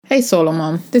Hey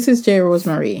Solomon, this is J.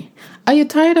 Rosemary. Are you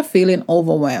tired of feeling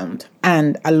overwhelmed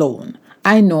and alone?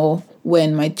 I know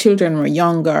when my children were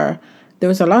younger, there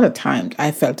was a lot of times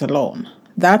I felt alone.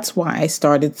 That's why I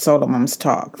started Solomon's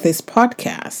Talk, this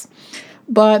podcast.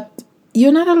 But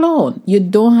you're not alone. You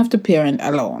don't have to parent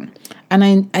alone.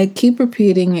 And I keep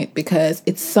repeating it because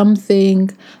it's something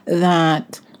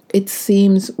that it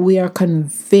seems we are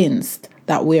convinced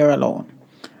that we are alone.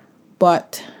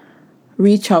 But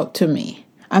reach out to me.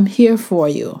 I'm here for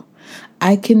you.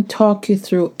 I can talk you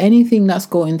through anything that's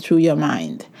going through your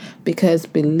mind because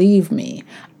believe me,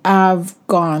 I've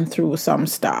gone through some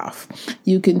stuff.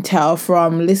 You can tell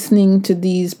from listening to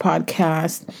these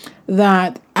podcasts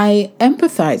that I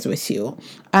empathize with you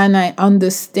and I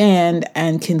understand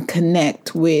and can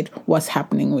connect with what's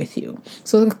happening with you.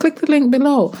 So click the link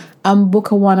below and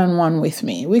book a one-on-one with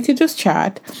me. We could just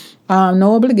chat.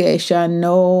 No obligation,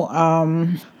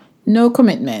 no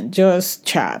commitment, just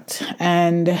chat.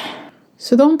 And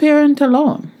so don't parent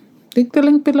alone. Click the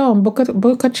link below and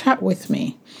book a chat with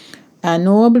me.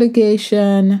 No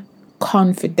obligation,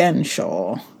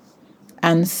 confidential,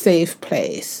 and safe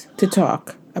place to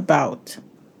talk about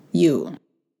you.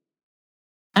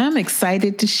 I'm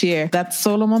excited to share that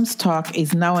Solomon's Talk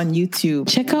is now on YouTube.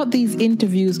 Check out these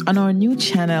interviews on our new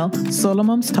channel,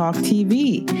 Solomon's Talk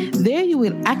TV. There you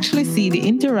will actually see the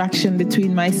interaction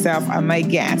between myself and my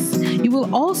guests. You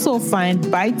will also find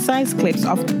bite-sized clips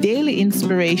of daily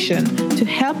inspiration to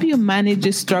help you manage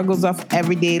the struggles of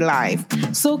everyday life.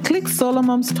 So click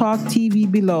Solomon's Talk TV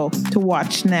below to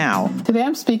watch now. Today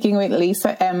I'm speaking with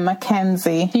Lisa M.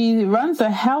 MacKenzie. She runs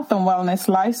a health and wellness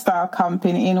lifestyle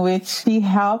company in which she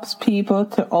helps people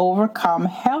to overcome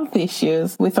health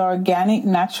issues with organic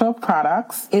natural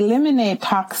products, eliminate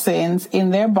toxins in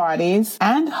their bodies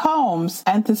and homes,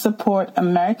 and to support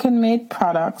American-made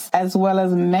products as well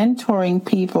as mentoring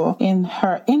people in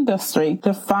her industry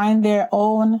to find their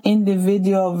own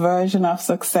individual version of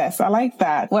success. I like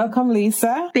that. Welcome,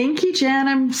 Lisa. Thank you, Jen.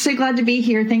 I'm so glad to be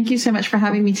here. Thank you so much for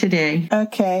having me today.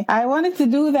 Okay. I wanted to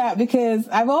do that because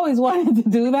I've always wanted to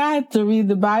do that, to read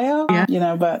the bio,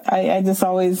 but I just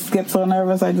always get so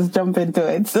nervous. I just jump into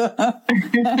it. So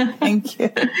thank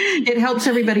you. It helps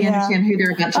everybody understand who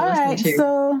they're about to listen to.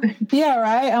 So,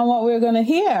 and what we're going to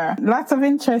hear. Lots of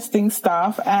interesting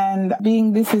stuff. And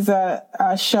being this is a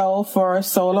show for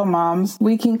solo moms,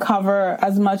 we can cover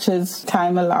as much as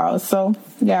time allows. So,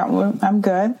 I'm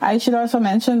good. I should also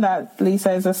mention that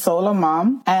Lisa is a solo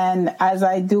mom. And as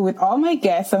I do with all my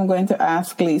guests, I'm going to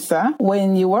ask Lisa,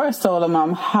 when you were a solo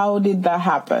mom, how did that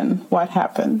happen? What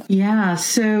happened? Yeah,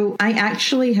 so I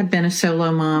actually have been a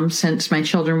solo mom since my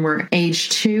children were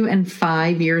aged 2 and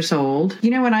 5 years old.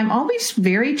 And I'm always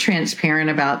very transparent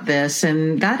about this.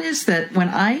 And that is that when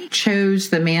I chose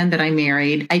the man that I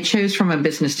married, I chose from a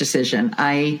business decision.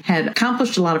 I had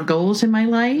accomplished a lot of goals in my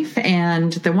life.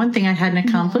 And the one thing I hadn't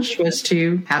accomplished was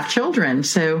to have children.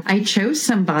 So I chose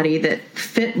somebody that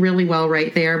fit really well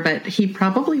right there, but he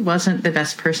probably wasn't the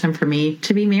best person for me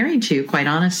to be married to, quite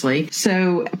honestly.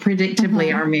 So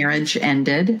predictably, our marriage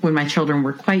ended when my children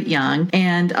were quite young.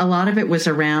 And a lot of it was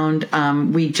around,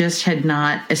 we just had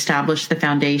not established the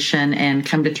foundation and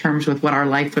come to terms with what our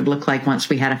life would look like once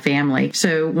we had a family.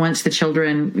 So once the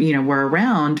children, were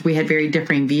around, we had very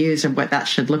differing views of what that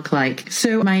should look like.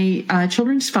 So my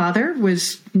children's father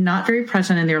was not very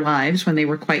present in their lives when they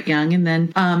were quite young. And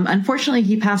then, unfortunately,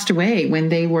 he passed away when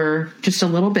they were just a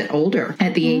little bit older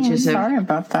at the ages of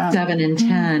 7 and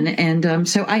 10. And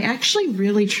so I actually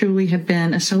really, truly have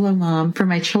been a solo mom for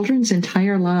my children's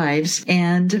entire lives.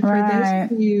 And for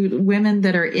those of you women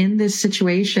that are in this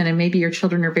situation, and maybe your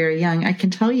children are very young, I can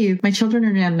tell you, my children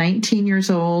are now 19 years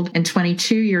old and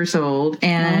 22 years old.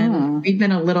 And we've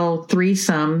been a little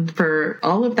threesome for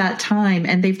all of that time.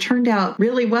 And they've turned out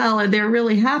really well and they're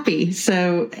really happy.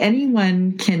 So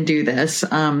anyone can do this.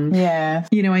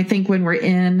 I think when we're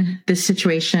in this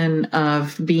situation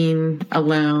of being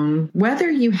alone, whether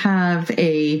you have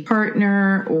a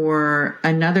partner or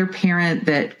another parent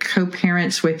that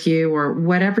co-parents with you or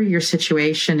whatever your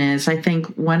situation is, I think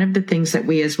one of the things that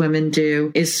we as women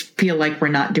do is feel like we're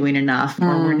not doing enough or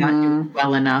we're not doing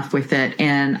well enough with it.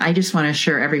 And I just want to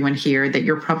assure everyone here that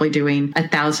you're probably doing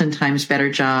 1,000 times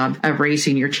better job of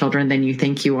raising your children than you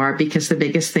think you are, because the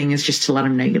biggest thing is just to let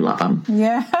them know you love them.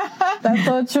 Yeah, that's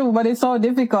so true. But it's so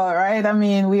difficult, right? I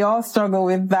mean, we all struggle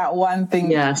with that one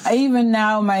thing. Yes. Even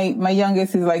now, my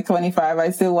youngest is like 25.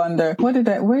 I still wonder, where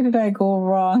did I go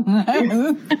wrong?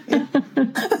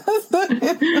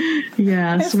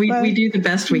 Yes, we do the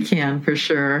best we can, for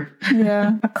sure.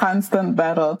 Yeah, a constant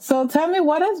battle. So tell me,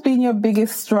 what has been your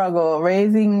biggest struggle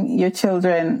raising your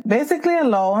children basically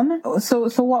alone? So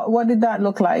what did that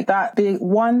look like? That big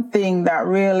one thing that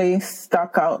really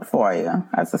stuck out for you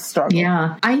as a struggle?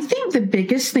 Yeah, I think the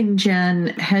biggest thing, Jen,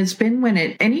 has been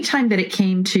anytime that it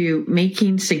came to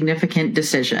making significant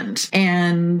decisions.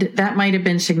 And that might have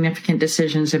been significant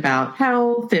decisions about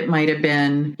health. It might have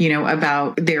been,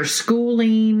 about their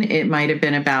schooling. It might have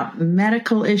been about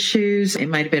medical issues. It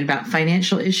might have been about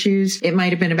financial issues. It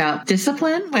might have been about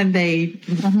discipline when they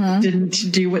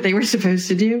didn't do what they were supposed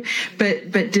to do.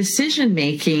 But decision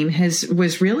making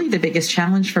was really the biggest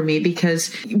challenge for me,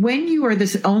 because when you are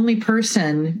this only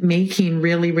person making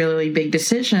really, really big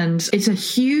decisions, it's a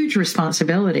huge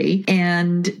responsibility.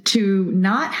 And to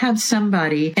not have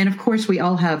somebody, and of course we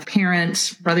all have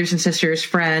parents, brothers and sisters,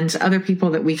 friends, other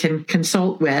people that we can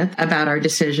consult with about our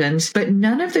decisions, but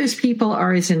none of those people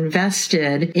are as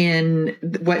invested in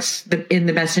what's in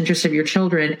the best interest of your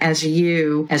children as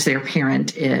you, as their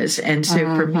parent, is. And so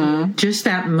for me, just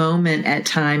that moment at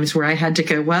times where I had to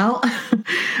go, well,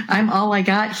 I'm all I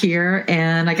got here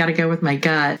and I got to go with my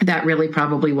gut. That really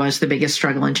probably was the biggest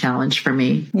struggle and challenge for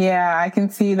me. Yeah, I can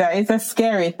see that. It's a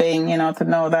scary thing, to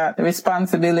know that the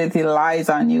responsibility lies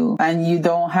on you and you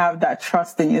don't have that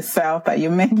trust in yourself that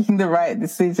you're making the right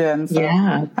decision. So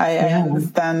I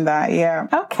understand that. Yeah.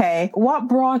 Okay. What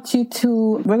brought you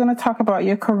to, we're going to talk about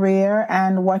your career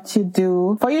and what you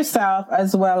do for yourself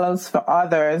as well as for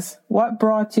others. What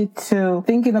brought you to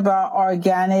thinking about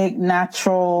organic,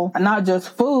 natural, not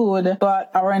just food,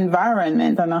 but our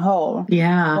environment on a whole?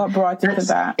 Yeah. What brought you to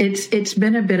that? It's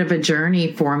been a bit of a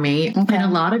journey for me. Okay. And a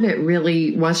lot of it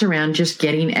really was around just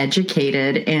getting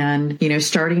educated and,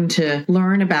 starting to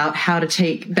learn about how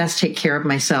to best take care of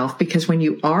myself. Because when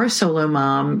you are a solo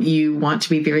mom, you want to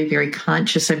be very, very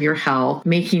conscious of your health,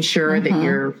 making sure that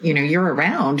you're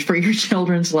around for your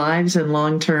children's lives and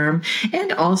long term,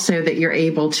 and also that you're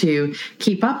able to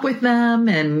keep up with them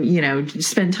and,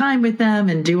 spend time with them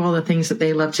and do all the things that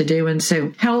they love to do. And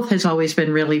so health has always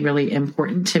been really, really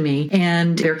important to me.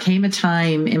 And there came a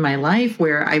time in my life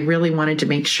where I really wanted to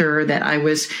make sure that I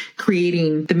was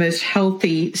creating the most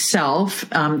healthy self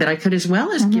that I could, as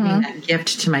well as giving that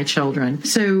gift to my children.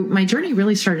 So my journey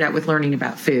really started out with learning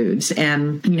about foods.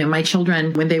 And, my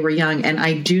children, when they were young, and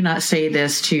I do not say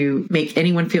this to make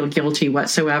anyone feel guilty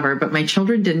whatsoever, but my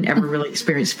children didn't ever really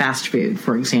experience fast food,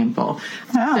 for example.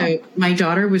 Oh. So my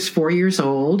daughter was 4 years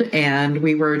old, and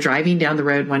we were driving down the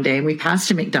road one day and we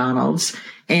passed a McDonald's.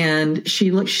 And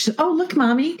she said, "Oh, look,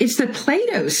 Mommy, it's the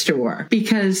Play-Doh store,"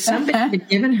 because somebody had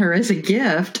given her as a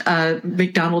gift a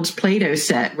McDonald's Play-Doh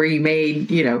set where you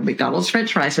made, McDonald's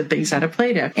French fries and things out of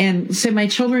Play-Doh. And so my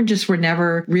children just were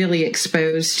never really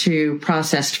exposed to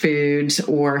processed foods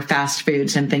or fast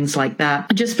foods and things like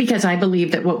that, just because I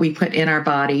believe that what we put in our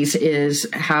bodies is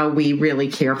how we really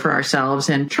care for ourselves,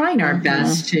 and trying our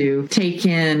best to take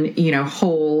in,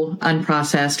 whole,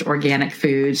 unprocessed, organic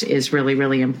foods is really,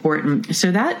 really important.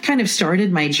 So that kind of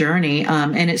started my journey.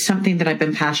 And it's something that I've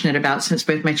been passionate about since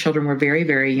both my children were very,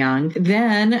 very young.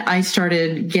 Then I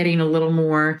started getting a little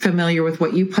more familiar with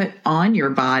what you put on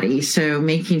your body. So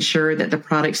making sure that the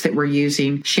products that we're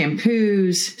using,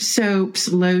 shampoos,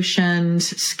 soaps,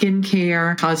 lotions,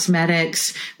 skincare,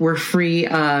 cosmetics, were free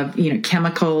of,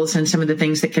 chemicals and some of the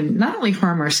things that can not only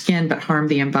harm our skin, but harm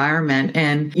the environment.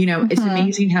 And, it's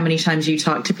amazing how many times you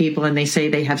talk to people and they say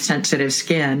they have sensitive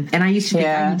skin. And I used to think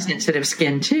I had sensitive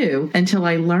skin too, until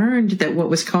I learned that what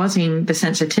was causing the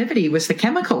sensitivity was the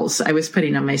chemicals I was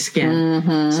putting on my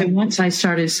skin. So once I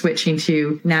started switching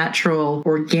to natural,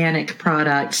 organic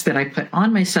products that I put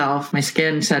on myself, my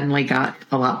skin suddenly got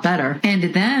a lot better. And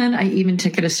then I even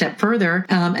took it a step further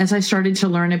as I started to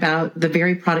learn about the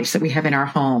very products that we have in our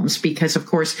homes, because of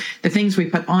course the things we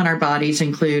put on our bodies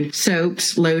include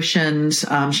soaps, lotions,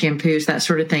 shampoos, that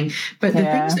sort of thing. But the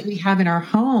things that we have in our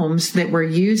homes that we're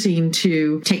using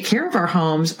to take care of our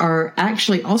homes are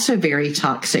actually also very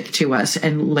toxic to us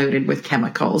and loaded with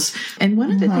chemicals. And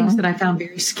one of the things that I found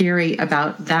very scary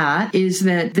about that is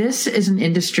that this is an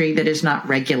industry that is not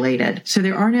regulated. So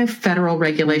there are no federal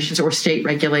regulations or state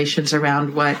regulations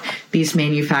around what these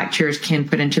manufacturers can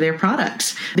put into their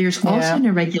products. There's also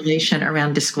no regulation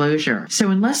around disclosure. So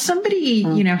unless somebody,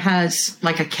 has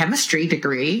like a chemistry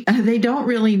degree, they don't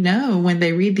really know when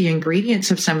they read the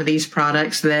ingredients of some of these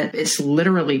products that it's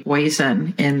literally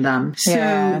poison in them. So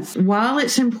Yes. while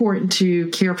it's important to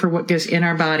care for what goes in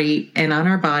our body and on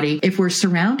our body, if we're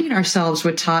surrounding ourselves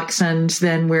with toxins,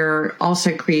 then we're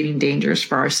also creating dangers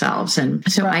for ourselves. And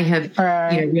so I have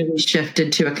really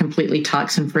shifted to a completely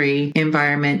toxin-free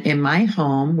environment in my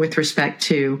home with respect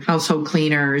to household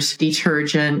cleaners,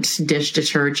 detergents, dish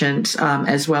detergents,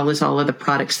 as well as all of the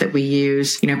products that we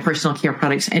use, personal care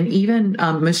products, and even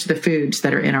most of the foods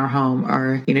that are in our home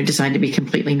are, designed to be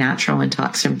completely natural and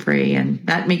toxin-free. And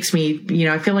that makes me,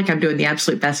 I feel like I'm doing the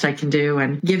absolute best I can do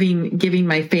and giving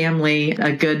my family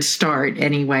a good start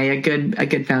anyway, a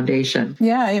good foundation.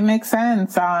 Yeah, it makes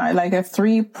sense. Like a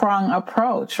 3-prong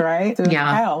approach, right? To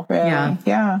health, really.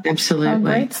 Yeah.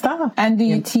 Absolutely. Oh, great stuff. And do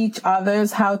you teach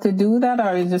others how to do that,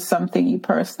 or is it just something you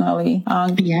personally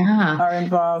are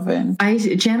involved in?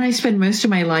 Jen, I spend most of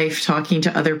my life talking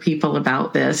to other people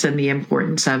about this and the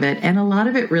importance of it. And a lot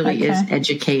of it really is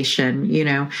education.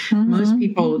 Most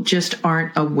people just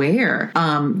aren't aware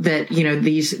that,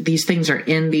 these things are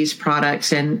in these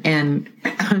products. And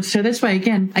so that's why,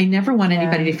 again, I never want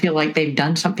anybody to feel like they've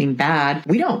done something bad.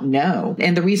 We don't know.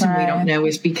 And the reason we don't know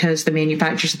is because the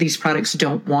manufacturers of these products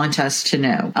don't want us to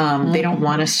know. They don't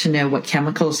want us to know what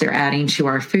chemicals they're adding to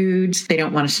our foods. They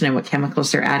don't want us to know what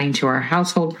chemicals they're adding to our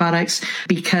household products,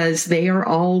 because they are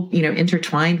all,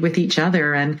 intertwined with each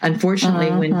other. And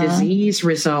unfortunately, when disease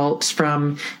results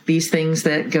from these things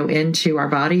that go into our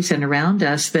bodies and around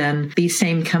us, then these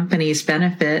same companies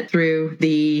benefit through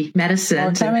the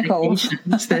medicines and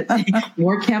medications that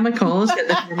more chemicals that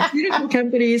the pharmaceutical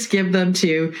companies give them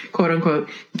to, quote unquote,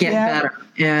 get better.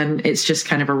 And it's just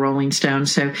kind of a rolling stone.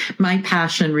 So my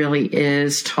passion really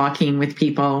is talking with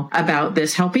people about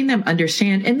this, helping them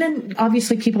understand. And then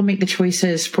obviously people make the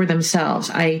choices for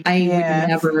themselves. I would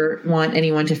never want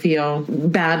anyone to feel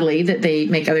badly that they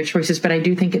make other choices, but I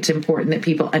do think it's important that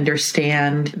people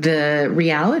understand the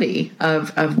reality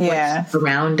of what's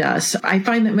around us. I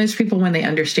find that most people, when they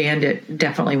understand it,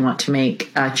 definitely want to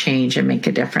make a change and make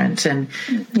a difference. And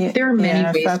there are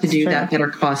many ways to do that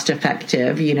are cost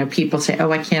effective. People say,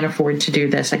 oh, I can't afford to do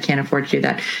this. I can't afford to do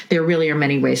that. There really are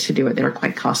many ways to do it that are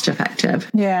quite cost effective.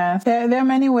 Yeah, there are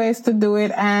many ways to do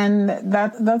it. And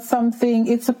that's something,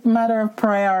 it's a matter of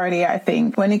priority, I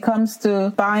think. When it comes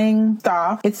to buying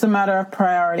stuff, it's a matter of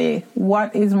priority.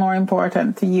 What is more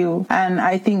important to you? And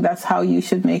I think that's how you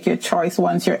should make your choice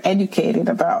once you're educated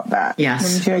about that.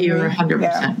 Yes, you're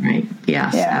 100% right.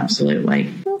 Yes,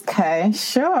 absolutely. Okay,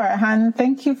 sure. And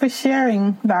thank you for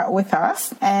sharing that with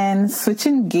us. And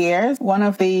switching gears, one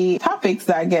of the topics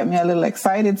that get me a little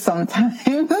excited sometimes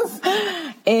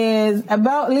is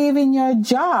about leaving your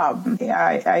job.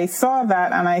 I saw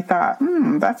that and I thought,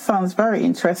 that sounds very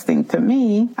interesting to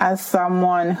me as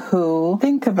someone who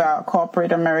think about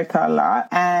corporate America a lot.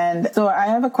 And so I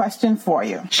have a question for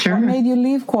you. Sure. What made you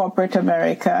leave corporate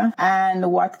America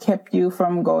and what kept you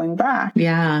from going back?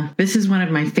 Yeah, this is one of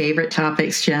my favorite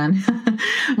topics, Jen.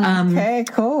 Okay,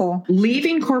 cool.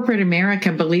 Leaving corporate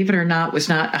America, believe it or not, was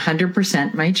not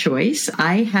 100% my choice.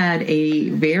 I had a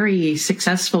very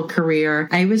successful career.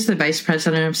 I was the vice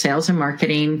president of sales and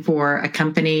marketing for a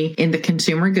company in the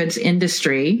consumer goods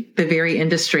industry, the very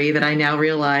industry that I now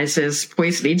realize is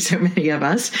poisoning so many of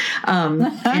us.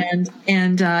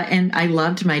 And I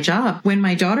loved my job. When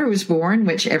my daughter was born,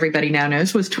 which everybody now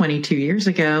knows was 22 years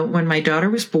ago, when my daughter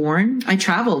was born, I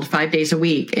traveled 5 days a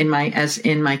week in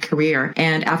my career.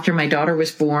 And after my daughter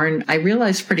was born, I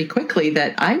realized pretty quickly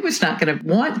that I was not going to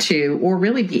want to or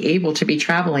really be able to be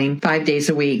traveling 5 days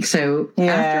a week. So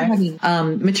after having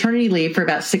maternity leave for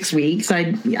about 6 weeks,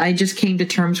 I just came to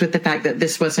terms with the fact that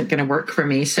this wasn't going to work for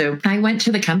me. So I went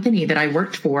to the company that I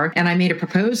worked for and I made a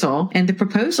proposal. And the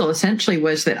proposal essentially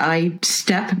was that I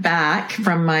step back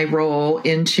from my role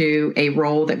into a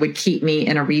role that would keep me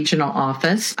in a regional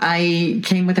office. I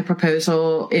came with a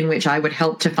proposal in which I would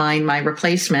help to find my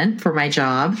replacement for my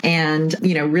job and,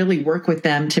 really work with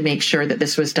them to make sure that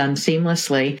this was done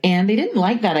seamlessly. And they didn't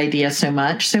like that idea so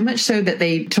much so that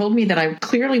they told me that I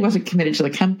clearly wasn't committed to the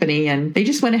company and they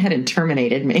just went ahead and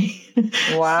terminated me.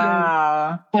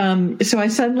 Wow. So I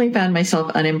suddenly found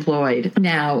myself unemployed.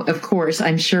 Now, of course,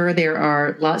 I'm sure there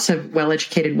are lots of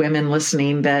well-educated women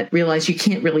listening that realize you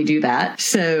can't really do that.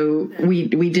 So we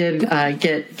did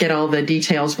get all the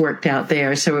details worked out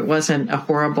there. So it wasn't a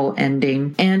horrible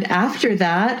ending. And after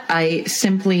that, I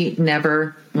simply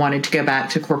never wanted to go back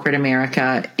to corporate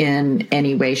America in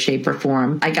any way, shape, or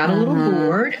form. I got a little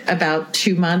bored about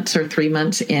 2 months or 3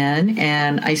 months in,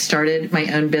 and I started my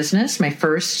own business, my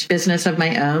first business of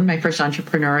my own, my first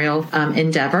entrepreneurial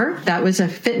endeavor. That was a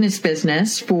fitness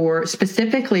business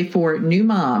specifically for new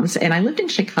moms. And I lived in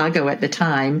Chicago at the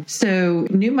time. So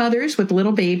new mothers with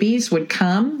little babies would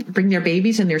come, bring their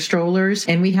babies in their strollers.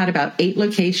 And we had about 8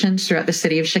 locations throughout the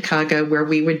city of Chicago where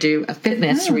we would do a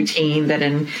fitness routine that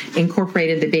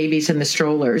incorporated the babies in the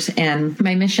strollers. And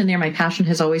my mission there, my passion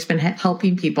has always been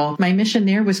helping people. My mission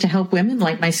there was to help women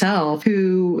like myself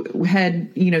who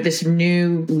had, this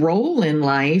new role in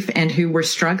life and who were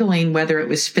struggling, whether it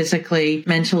was physically,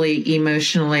 mentally,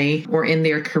 emotionally, or in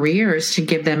their careers, to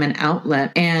give them an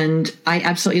outlet. And I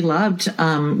absolutely loved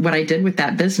what I did with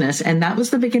that business. And that was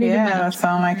the beginning of my that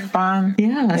sounds like fun.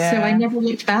 Yeah. So I never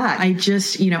looked back. I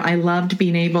just, I loved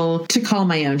being able to call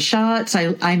my own shots.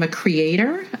 I'm a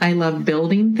creator. I love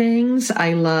building things.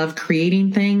 I love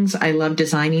creating things. I love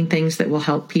designing things that will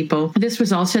help people. This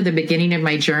was also the beginning of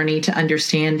my journey to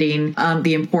understanding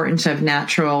the importance of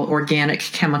natural, organic,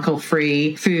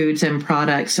 chemical-free foods and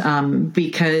products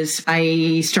because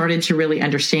I started to really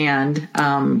understand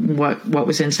what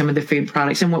was in some of the food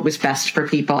products and what was best for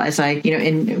people as I,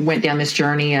 went down this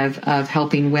journey of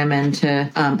helping women to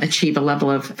achieve a level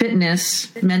of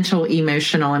fitness, mental,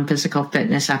 emotional, and physical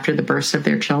fitness after the births of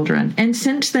their children. And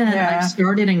since then, I've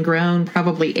started and grown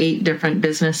probably 8 different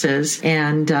businesses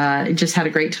and just had a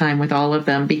great time with all of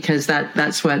them because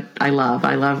that's what I love.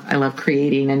 I love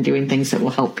creating and doing things that will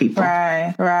help people.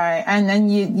 Right. And then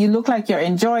you look like you're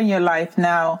enjoying your life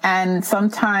now. And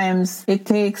sometimes it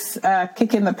takes a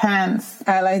kick in the pants,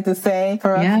 I like to say,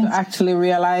 for us to actually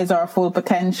realize our full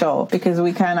potential because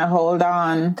we kind of hold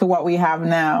on to what we have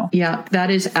now. Yeah, that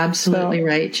is absolutely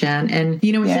right, Jen. And,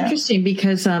 it's interesting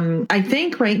because I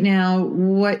think right now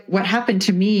what happened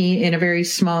to me in a very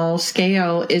small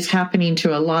scale is happening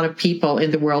to a lot of people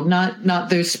in the world, not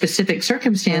those specific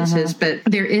circumstances, but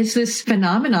there is this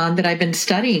phenomenon that I've been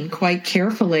studying quite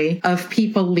carefully of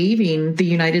people leaving the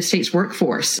United States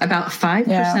workforce. About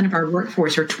 5% of our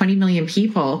workforce, or 20 million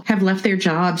people, have left their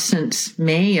jobs since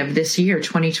May of this year,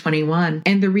 2021.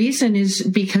 And the reason is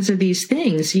because of these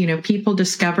things. People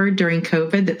discovered during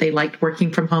COVID that they liked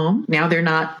working from home. Now they're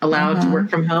not allowed to work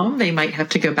from home. They might have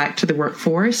to go back to the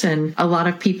workforce. And a lot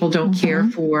of people don't care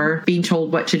for being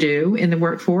told what to do in the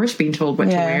workforce, being told what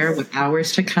to wear, what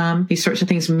hours to come, these sorts of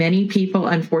things. Many people,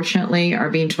 unfortunately, are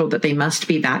being told that they must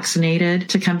be vaccinated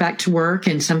to come back to work.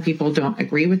 And some people don't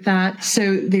agree with that.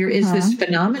 So there is this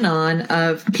phenomenon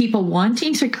of people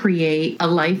wanting to create a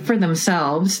life for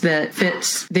themselves that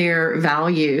fits their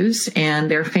values and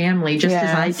their family, just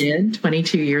as I did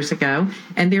 22 years ago.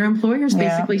 And their employers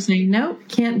basically saying, no,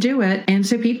 can't do it. And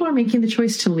so people are making the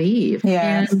choice to leave.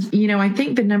 Yes. And, I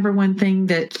think the number one thing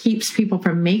that keeps people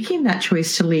from making that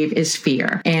choice to leave is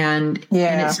fear. And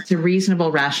it's a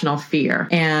reasonable, rational fear.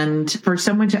 And for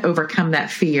someone to overcome that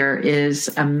fear is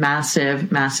a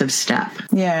massive, massive step.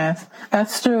 Yes,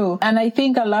 that's true. And I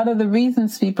think a lot of the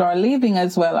reasons people are leaving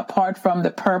as well, apart from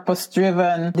the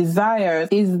purpose-driven desires,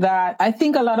 is that I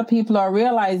think a lot of people are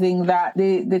realizing that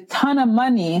the ton of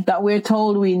money that we're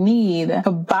told we need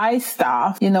to buy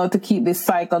stuff, to keep this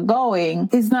cycle going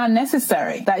is not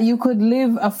necessary. That you could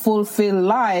live a fulfilled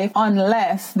life on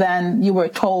less than you were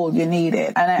told you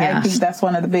needed. And I think that's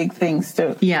one of the big things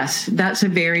too. Yes, that's a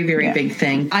very, very big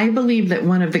thing. I believe that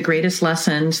one of the greatest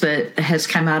lessons that has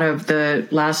come out of the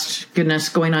last,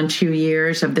 going on 2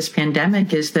 years of this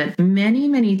pandemic is that many,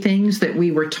 many things that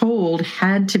we were told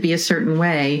had to be a certain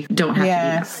way don't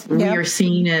have to be. We are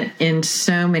seeing it in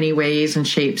so many ways and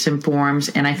shapes and forms.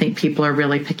 And I think people are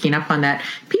really picking up on that.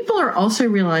 People are also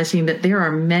realizing that there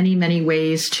are many, many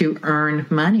ways to earn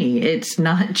money. It's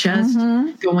not just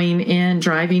going in,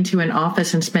 driving to an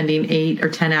office and spending 8 or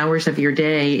 10 hours of your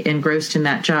day engrossed in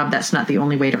that job. That's not the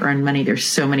only way to earn money. There's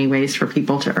so many ways for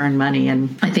people to earn money.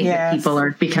 And I think that people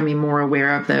are becoming more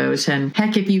aware of those. And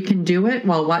heck, if you can do it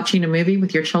while watching a movie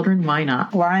with your children, why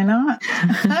not? Why not?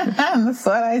 That's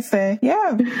what I say.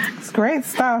 Yeah, it's great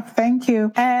stuff. Thank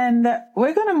you. And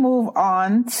we're going to move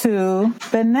on to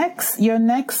your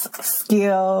next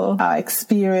skill,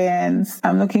 experience.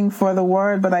 I'm looking for the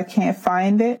word, but I can't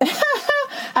find it.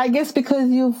 I guess because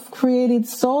you've created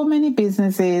so many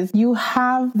businesses, you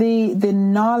have the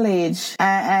knowledge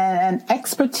and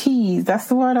expertise. That's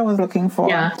the word I was looking for.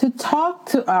 To talk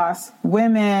to us,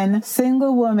 women,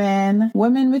 single women,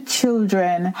 women with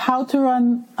children, how to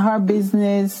run our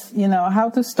business, how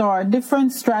to start,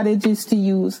 different strategies to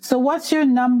use. So what's your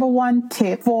number one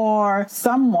tip for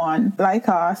someone like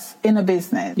us in a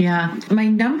business? Yeah. My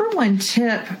number one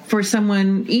tip for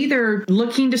someone either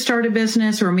looking to start a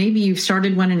business or maybe you've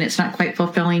started one and it's not quite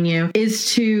fulfilling you,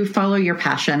 is to follow your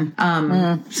passion.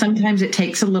 Sometimes it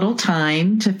takes a little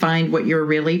time to find what you're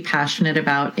really passionate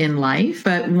about in life.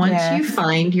 But once you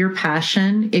find your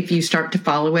passion, if you start to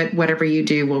follow it, whatever you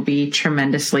do will be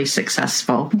tremendously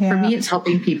successful. For me, it's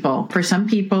helping people. For some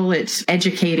people, it's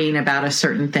educating about a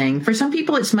certain thing. For some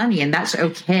people, it's money, and that's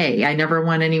okay. I never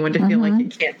want anyone to feel like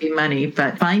it can't be money,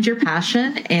 but find your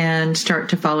passion and start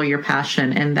to follow your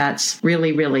passion. And that's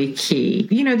really, really key.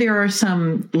 You know, there are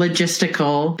some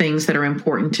logistical things that are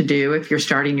important to do if you're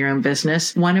starting your own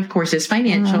business. One, of course, is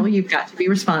financial. You've got to be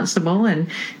responsible and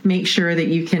make sure that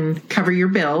you can cover your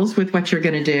bills with what you're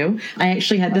going to do. I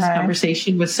actually had this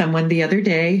conversation with someone the other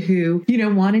day who, you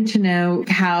know, wanted to know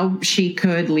how she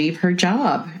could leave her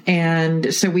job.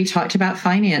 And so we talked about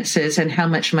finances and how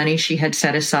much money she had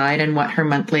set aside and what her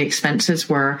monthly expenses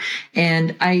were.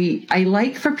 And I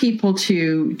like for people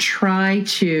to try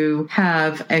to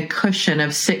have a cushion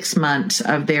of 6 months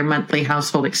of their monthly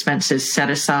household expenses set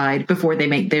aside before they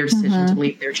make their decision to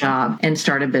leave their job and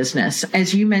start a business.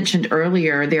 As you mentioned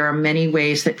earlier, there are many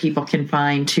ways that people can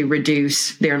find to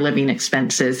reduce their living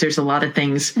expenses. There's a lot of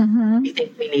things we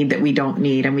think we need that we don't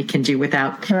need and we can do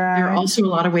without. There are also a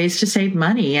lot of ways to save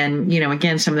money. And, you know,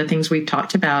 again, some of the things we've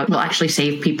talked about will actually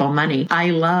save people money.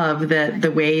 I love that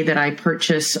the way that I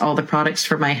purchase all the products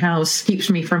for my house keeps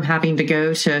me from having to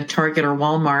go to Target or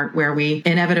Walmart, where we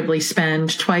inevitably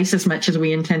spend twice as much as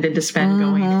we intended to spend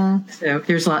going. So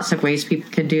there's lots of ways people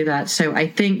can do that. So I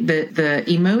think that the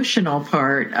emotional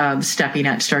part of stepping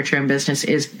out to start your own business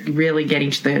is really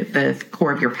getting to the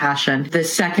core of your passion. The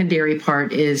secondary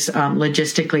part is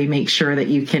logistically make sure that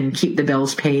you can keep the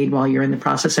bills paid while you're in the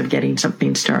process of getting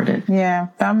something started. Yeah,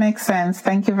 that makes sense.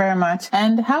 Thank you very much.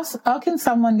 And how can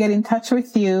someone get in touch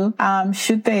with you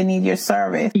should they need your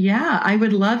service? Yeah, I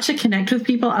would love to connect with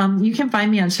people. You can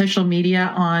find me on social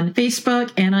media on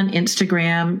Facebook and on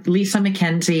Instagram. Lisa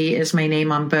MacKenzie is my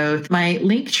name on both. My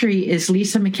Linktree is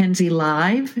Lisa MacKenzie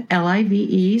Live,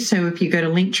 Live. So if you go to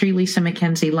Linktree Lisa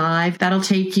MacKenzie Live, that'll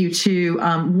take you to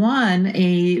a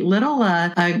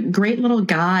great little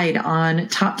guide on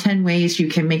top 10 ways you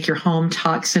can make your home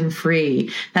toxin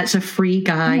free. That's a free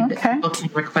guide that people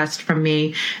can request from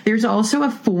me. There's also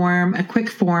a quick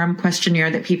form questionnaire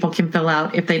that people can fill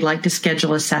out if they'd like to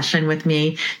schedule a session with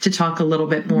me to talk a little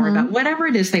bit more about whatever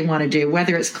it is they want to do,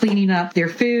 whether it's cleaning up their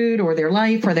food or their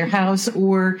life or their house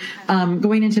or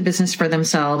going into business for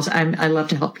themselves. I love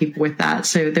to help people with that.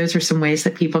 So those are some ways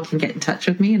that people can get in touch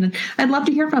with me, and I'd love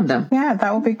to hear from them. Yeah,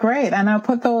 that would be great. And I'll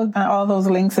put all those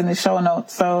links in the show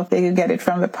notes so they can get it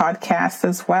from the podcast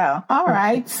as well. All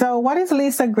right. So what is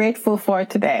Lisa grateful for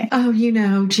today? Oh, you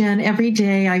know, Jen, every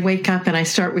day I wake up and I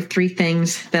start with 3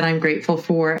 things that I'm grateful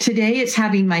for. Today it's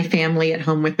having my family at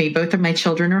home with me. Both of my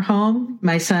children are home.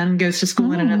 My son goes to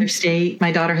school in another state.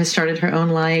 My daughter has started her own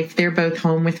life. They're both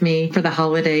home with me for the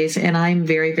holidays, and I'm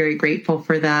very, very grateful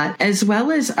for that. As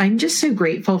well as I'm just so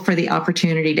grateful for the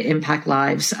opportunity to impact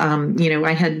lives.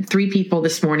 I had 3 people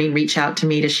this morning reach out to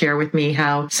me to share with me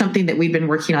how something that we've been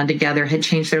working on together had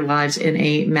changed their lives in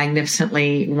a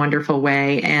magnificently wonderful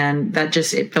way. And that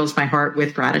it fills my heart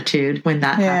with gratitude when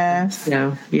that happens.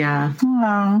 So, yeah.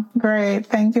 Oh, great.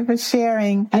 Thank you for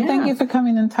sharing. And thank you for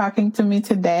coming and talking to me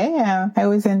today. I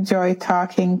always enjoy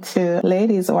talking to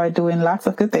ladies who are doing lots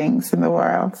of good things in the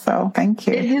world. So thank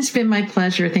you. It has been my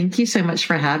pleasure. Thank you so much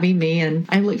for having me. And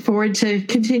I look forward to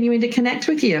continuing to connect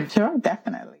with you. Sure,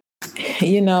 definitely.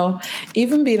 You know,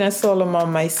 even being a solo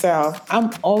mom myself,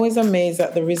 I'm always amazed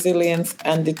at the resilience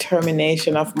and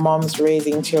determination of moms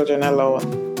raising children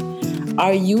alone.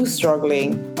 Are you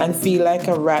struggling and feel like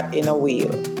a rat in a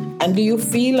wheel? And do you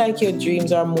feel like your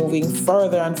dreams are moving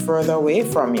further and further away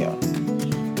from you?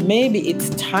 Maybe it's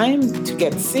time to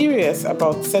get serious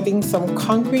about setting some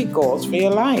concrete goals for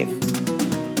your life.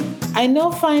 I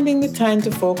know finding the time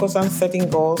to focus on setting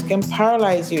goals can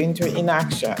paralyze you into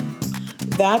inaction.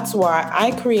 That's why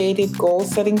I created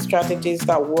goal-setting strategies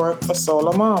that work for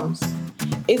solo moms.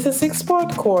 It's a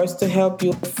 6-part course to help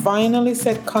you finally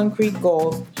set concrete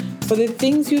goals for the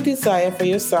things you desire for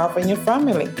yourself and your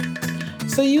family.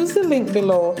 So use the link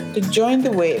below to join the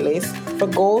waitlist for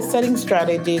goal-setting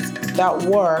strategies that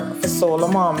work for solo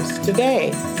moms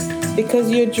today, because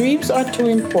your dreams are too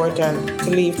important to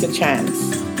leave to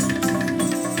chance.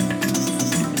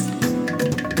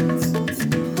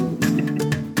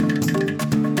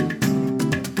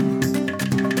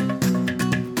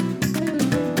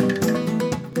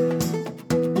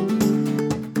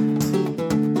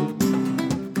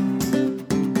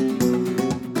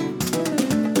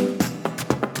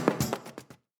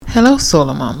 Hello,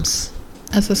 solo moms.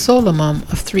 As a solo mom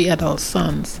of 3 adult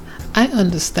sons, I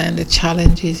understand the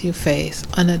challenges you face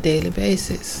on a daily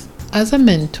basis. As a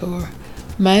mentor,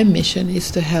 my mission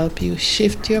is to help you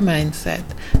shift your mindset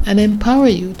and empower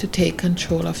you to take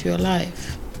control of your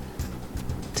life,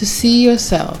 to see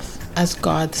yourself as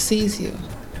God sees you.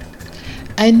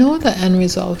 I know that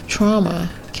unresolved trauma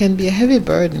can be a heavy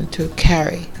burden to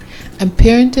carry, and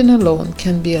parenting alone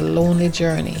can be a lonely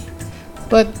journey,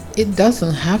 but it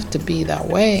doesn't have to be that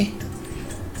way.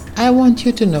 I want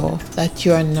you to know that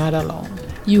you are not alone.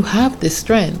 You have the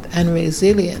strength and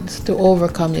resilience to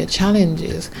overcome your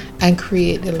challenges and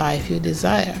create the life you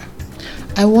desire.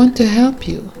 I want to help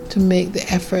you to make the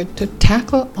effort to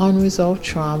tackle unresolved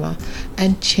trauma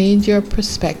and change your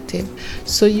perspective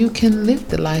so you can live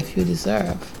the life you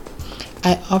deserve.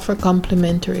 I offer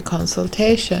complimentary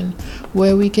consultation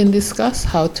where we can discuss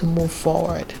how to move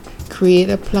forward, create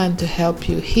a plan to help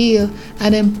you heal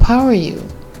and empower you.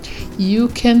 You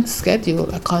can schedule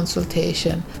a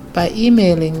consultation by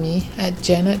emailing me at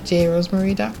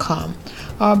jen@jrosemary.com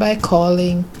or by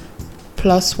calling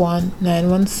 +1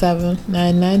 917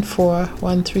 994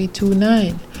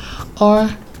 1329 or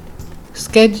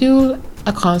schedule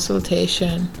a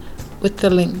consultation with the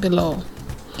link below.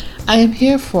 I am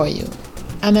here for you,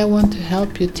 and I want to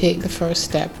help you take the first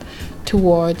step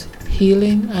towards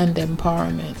healing and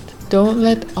empowerment. Don't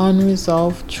let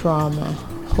unresolved trauma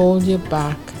hold you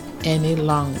back any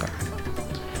longer.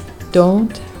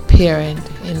 Don't parent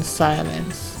in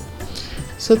silence.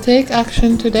 So take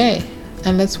action today,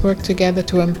 and let's work together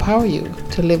to empower you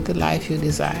to live the life you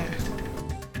desire.